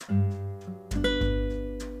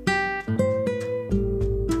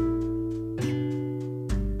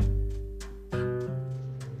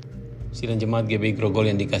Sidang Jemaat GB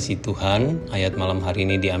Grogol yang dikasihi Tuhan, ayat malam hari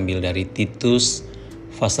ini diambil dari Titus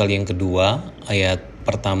pasal yang kedua, ayat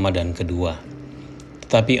pertama dan kedua.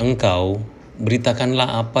 Tetapi engkau,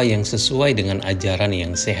 beritakanlah apa yang sesuai dengan ajaran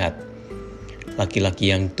yang sehat.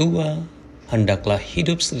 Laki-laki yang tua, hendaklah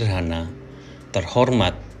hidup sederhana,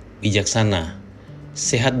 terhormat, bijaksana,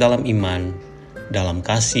 sehat dalam iman, dalam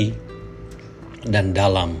kasih, dan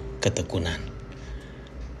dalam ketekunan.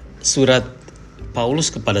 Surat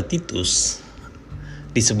Paulus kepada Titus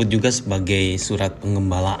disebut juga sebagai surat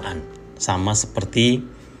penggembalaan, sama seperti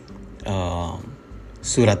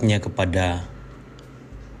suratnya kepada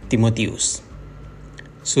Timotius.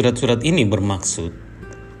 Surat-surat ini bermaksud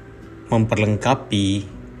memperlengkapi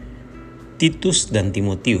Titus dan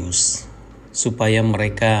Timotius supaya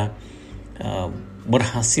mereka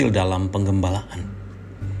berhasil dalam penggembalaan.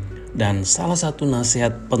 Dan salah satu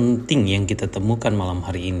nasihat penting yang kita temukan malam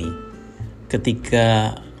hari ini,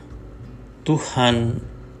 ketika Tuhan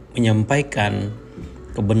menyampaikan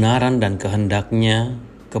kebenaran dan kehendaknya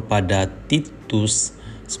kepada Titus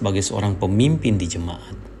sebagai seorang pemimpin di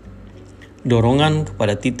jemaat. Dorongan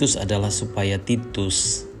kepada Titus adalah supaya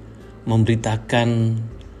Titus memberitakan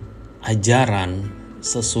ajaran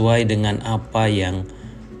sesuai dengan apa yang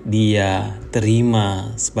dia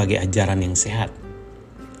terima sebagai ajaran yang sehat.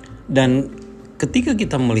 Dan ketika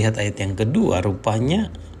kita melihat ayat yang kedua,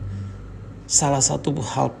 rupanya salah satu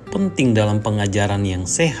hal penting dalam pengajaran yang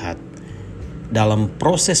sehat dalam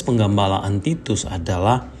proses penggembalaan Titus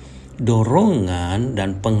adalah dorongan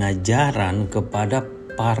dan pengajaran kepada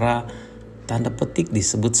para tanda petik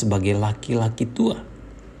disebut sebagai laki-laki tua,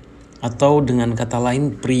 atau dengan kata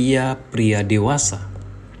lain pria-pria dewasa.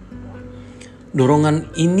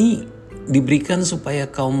 Dorongan ini diberikan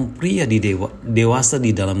supaya kaum pria dewasa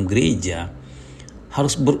di dalam gereja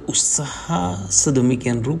harus berusaha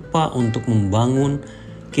sedemikian rupa untuk membangun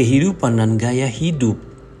kehidupan dan gaya hidup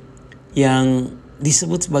yang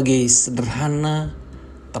disebut sebagai sederhana,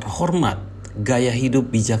 terhormat, gaya hidup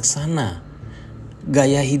bijaksana,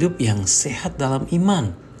 gaya hidup yang sehat dalam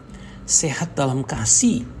iman, sehat dalam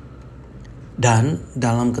kasih, dan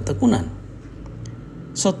dalam ketekunan.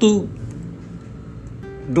 Suatu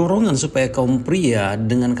dorongan supaya kaum pria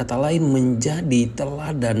dengan kata lain menjadi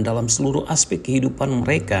teladan dalam seluruh aspek kehidupan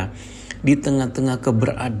mereka di tengah-tengah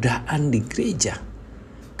keberadaan di gereja.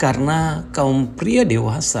 Karena kaum pria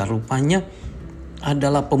dewasa rupanya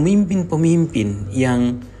adalah pemimpin-pemimpin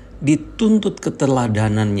yang dituntut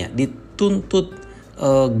keteladanannya, dituntut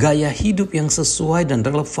gaya hidup yang sesuai dan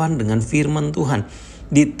relevan dengan firman Tuhan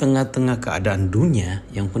di tengah-tengah keadaan dunia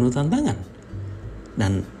yang penuh tantangan.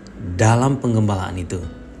 Dan dalam penggembalaan itu,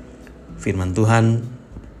 firman Tuhan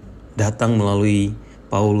datang melalui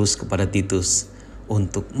Paulus kepada Titus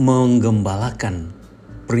untuk menggembalakan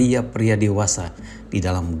pria-pria dewasa di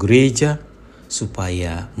dalam gereja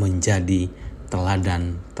supaya menjadi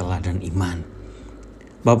teladan-teladan iman.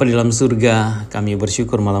 Bapa di dalam surga, kami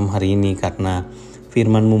bersyukur malam hari ini karena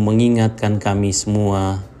firman-Mu mengingatkan kami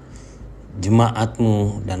semua,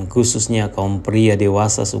 jemaat-Mu dan khususnya kaum pria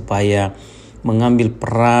dewasa supaya mengambil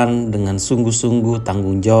peran dengan sungguh-sungguh,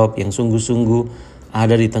 tanggung jawab yang sungguh-sungguh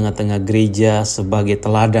ada di tengah-tengah gereja sebagai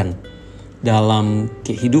teladan dalam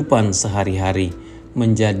kehidupan sehari-hari,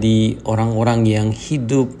 menjadi orang-orang yang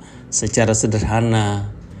hidup secara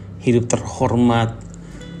sederhana, hidup terhormat,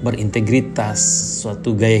 berintegritas,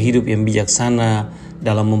 suatu gaya hidup yang bijaksana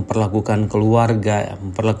dalam memperlakukan keluarga,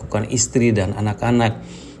 memperlakukan istri dan anak-anak,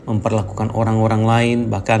 memperlakukan orang-orang lain,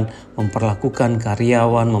 bahkan memperlakukan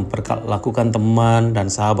karyawan, memperlakukan teman dan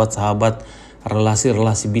sahabat-sahabat,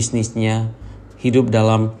 relasi-relasi bisnisnya, hidup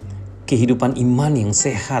dalam kehidupan iman yang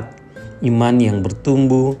sehat, iman yang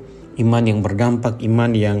bertumbuh, iman yang berdampak, iman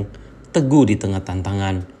yang teguh di tengah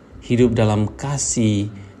tantangan, hidup dalam kasih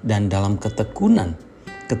dan dalam ketekunan.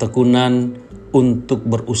 Ketekunan untuk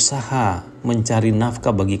berusaha mencari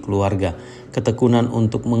nafkah bagi keluarga, ketekunan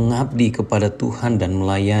untuk mengabdi kepada Tuhan dan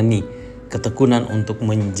melayani, ketekunan untuk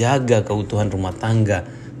menjaga keutuhan rumah tangga,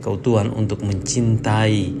 keutuhan untuk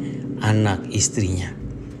mencintai anak istrinya.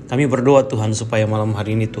 Kami berdoa Tuhan supaya malam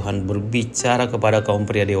hari ini Tuhan berbicara kepada kaum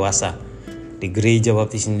pria dewasa di Gereja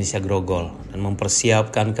Baptis Indonesia Grogol dan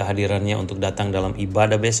mempersiapkan kehadirannya untuk datang dalam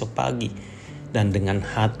ibadah besok pagi dan dengan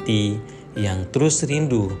hati yang terus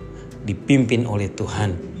rindu dipimpin oleh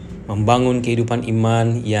Tuhan, membangun kehidupan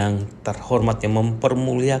iman yang terhormat, yang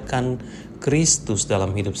mempermuliakan Kristus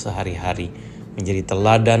dalam hidup sehari-hari, menjadi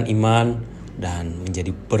teladan iman dan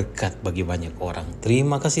menjadi berkat bagi banyak orang.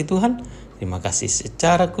 Terima kasih Tuhan, terima kasih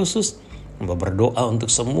secara khusus. Hamba berdoa untuk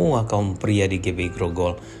semua kaum pria di GB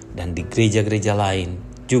Grogol dan di gereja-gereja lain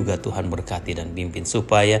juga Tuhan berkati dan pimpin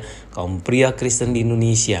supaya kaum pria Kristen di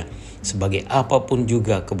Indonesia, sebagai apapun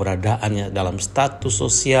juga keberadaannya dalam status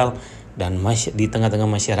sosial dan di tengah-tengah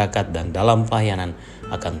masyarakat dan dalam pelayanan,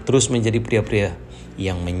 akan terus menjadi pria-pria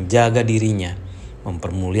yang menjaga dirinya,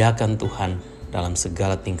 mempermuliakan Tuhan dalam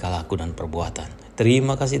segala tingkah laku dan perbuatan.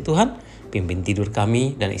 Terima kasih Tuhan, pimpin tidur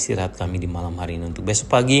kami dan istirahat kami di malam hari ini untuk besok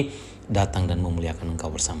pagi datang dan memuliakan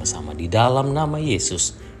Engkau bersama-sama. Di dalam nama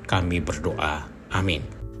Yesus kami berdoa.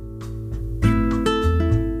 Amin.